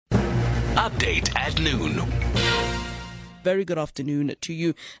Update at noon. Very good afternoon to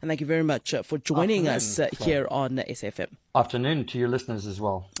you, and thank you very much for joining us here on SFM. Afternoon to your listeners as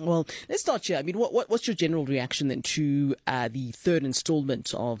well. Well, let's start here. I mean, what's your general reaction then to the third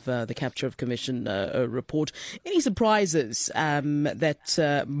installment of the Capture of Commission report? Any surprises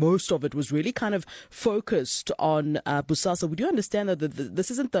that most of it was really kind of focused on Bosasa? Would you understand that this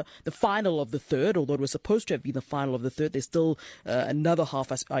isn't the final of the third, although it was supposed to have been the final of the third? There's still another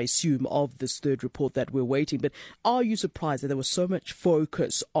half, I assume, of this third report that we're waiting. But are you surprised that there was so much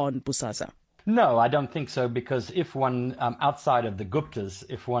focus on Bosasa? No, I don't think so, because if one, outside of the Guptas,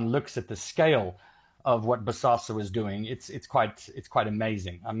 if one looks at the scale of what Bosasa was doing, it's quite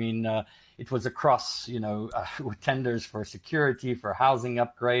amazing. I mean, it was across, with tenders for security, for housing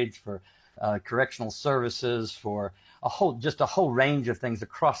upgrades, for correctional services, for a whole range of things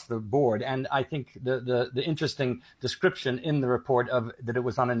across the board. And I think the interesting description in the report of that it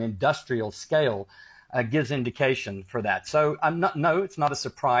was on an industrial scale gives indication for that. So it's not a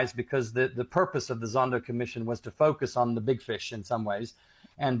surprise, because the purpose of the Zondo Commission was to focus on the big fish in some ways,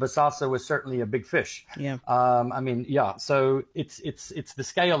 and Bosasa was certainly a big fish. Yeah. So it's the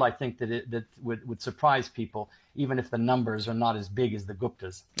scale, I think, that would surprise people, even if the numbers are not as big as the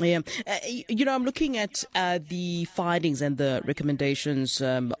Guptas. Yeah. I'm looking at the findings and the recommendations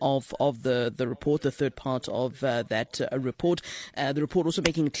of the report, the third part of that report. The report also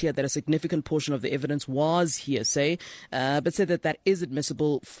making it clear that a significant portion of the evidence was hearsay, but said that is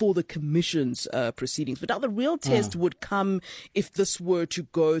admissible for the Commission's proceedings. But now the real test would come if this were to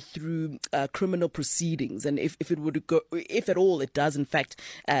go through criminal proceedings, and if it were to go, if at all it does in fact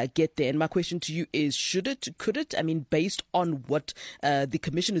get there. And my question to you is, could it? I mean, based on what the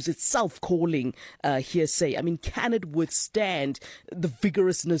Commission is itself calling hearsay, I mean, can it withstand the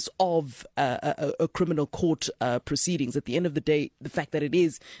vigorousness of a criminal court proceedings? At the end of the day, the fact that it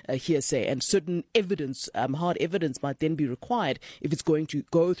is hearsay and certain evidence, hard evidence, might then be required if it's going to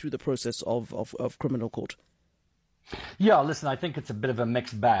go through the process of criminal court. Yeah, listen, I think it's a bit of a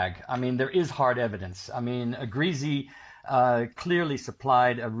mixed bag. I mean, there is hard evidence. I mean, Agrizi clearly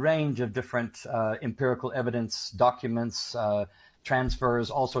supplied a range of different empirical evidence, documents, transfers,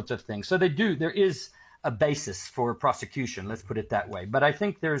 all sorts of things. So there is a basis for prosecution, let's put it that way. But I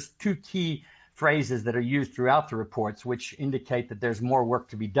think there's two key phrases that are used throughout the reports which indicate that there's more work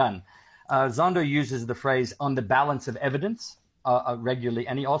to be done. Zondo uses the phrase "on the balance of evidence" regularly,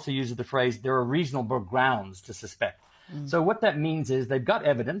 and he also uses the phrase "there are reasonable grounds to suspect." So what that means is they've got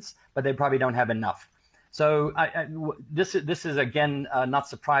evidence, but they probably don't have enough. So this is again not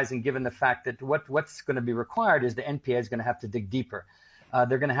surprising, given the fact that what's going to be required is the NPA is going to have to dig deeper.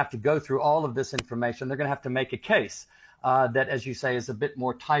 They're going to have to go through all of this information. They're going to have to make a case that, as you say, is a bit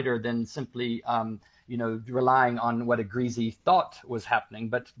more tighter than simply relying on what Agrizi thought was happening,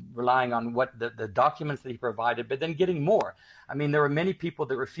 but relying on what the documents that he provided, but then getting more. I mean, there were many people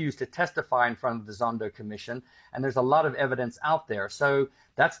that refused to testify in front of the Zondo Commission, and there's a lot of evidence out there. So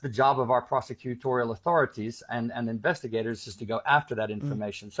that's the job of our prosecutorial authorities and investigators, is to go after that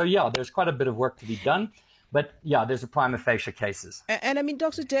information. So, yeah, there's quite a bit of work to be done. But yeah, there's a prima facie cases. And I mean,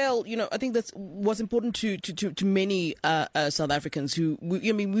 Dr. Dale, I think that's what's important to many South Africans who,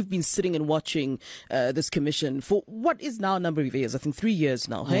 we've been sitting and watching this commission for what is now a number of years. I think 3 years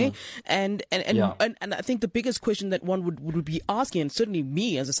now, hey? And I think the biggest question that one would be asking, and certainly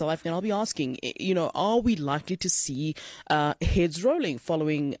me as a South African, I'll be asking, are we likely to see heads rolling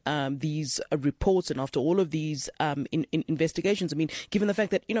following these reports and after all of these investigations? I mean, given the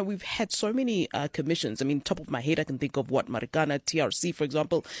fact that, we've had so many commissions. I mean, top of my head, I can think of Marikana, TRC, for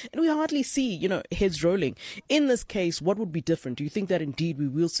example, and we hardly see, heads rolling. In this case, what would be different? Do you think that indeed we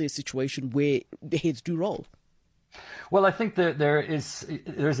will see a situation where the heads do roll? Well, I think that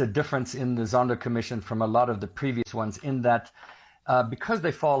there's a difference in the Zondo Commission from a lot of the previous ones, in that because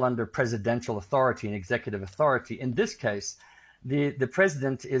they fall under presidential authority and executive authority, in this case, the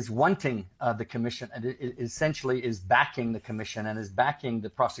president is wanting the commission, and it essentially is backing the commission and is backing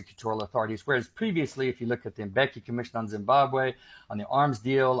the prosecutorial authorities. Whereas previously, if you look at the Mbeki Commission on Zimbabwe, on the arms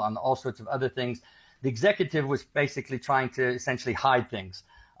deal, on all sorts of other things, the executive was basically trying to essentially hide things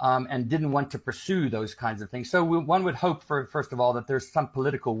and didn't want to pursue those kinds of things. So one would hope, first of all, that there's some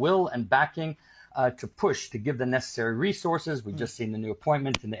political will and backing to push, to give the necessary resources. We've just seen the new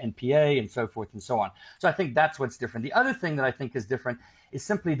appointment in the NPA and so forth and so on. So I think that's what's different. The other thing that I think is different is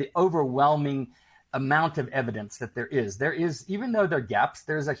simply the overwhelming amount of evidence that there is. There is, even though there are gaps,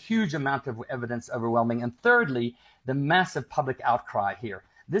 there's a huge amount of evidence overwhelming. And thirdly, the massive public outcry here.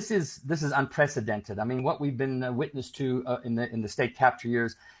 This is unprecedented. I mean, what we've been witness to in the state capture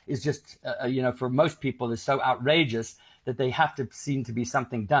years is just, for most people, is so outrageous that they have to seem to be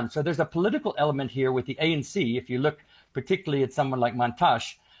something done. So there's a political element here with the ANC. If you look particularly at someone like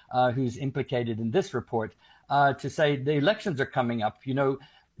Mantashe, who's implicated in this report, to say the elections are coming up,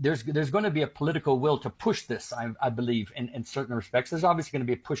 there's going to be a political will to push this, I believe, in certain respects. There's obviously going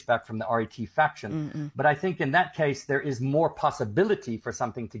to be a pushback from the RET faction. But I think in that case, there is more possibility for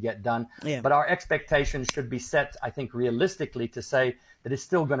something to get done. Yeah. But our expectations should be set, I think, realistically to say that it's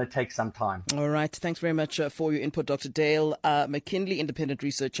still going to take some time. All right. Thanks very much for your input, Dr. Dale McKinley, independent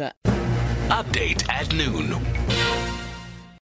researcher. Update at noon.